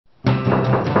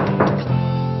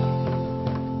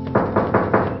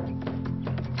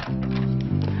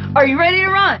Are you ready to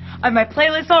run? I have my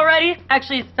playlist all ready.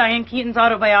 Actually, it's Diane Keaton's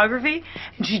autobiography.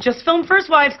 And she just filmed First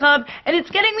Wives Club, and it's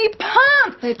getting me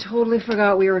pumped! I totally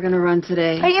forgot we were gonna run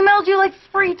today. I emailed you like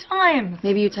 3 times.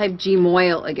 Maybe you typed G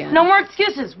Moyle again. No more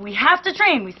excuses. We have to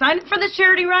train. We signed up for this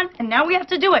charity run, and now we have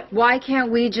to do it. Why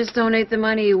can't we just donate the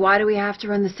money? Why do we have to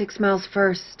run the 6 miles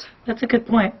first? That's a good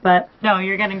point, but no,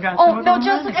 you're getting dressed. Oh, no,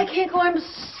 Jessica, I can't go. I'm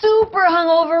super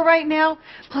hungover right now.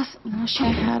 Plus, she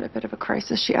had a bit of a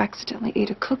crisis. She accidentally ate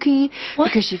a cookie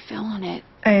because she fell on it.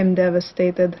 I am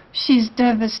devastated. She's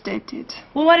devastated.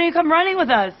 Well, why don't you come running with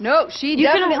us? No, You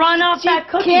can run off that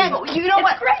cookie. You know it's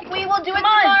what? Great. We will do it Come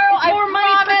on, tomorrow. it's more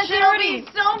money for promise. charity. It'll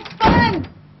be so fun.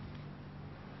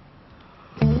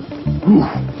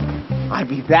 I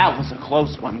mean, that was a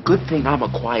close one. Good thing I'm a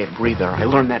quiet breather. I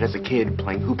learned that as a kid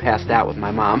playing Who Passed Out with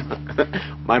my mom.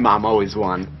 My mom always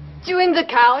won. Chewing the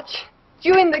couch.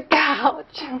 Chewing the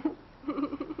couch.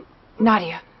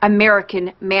 Nadia,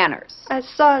 American manners.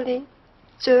 Sorry.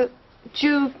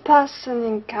 Jew person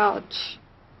in couch.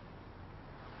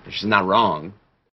 She's not wrong.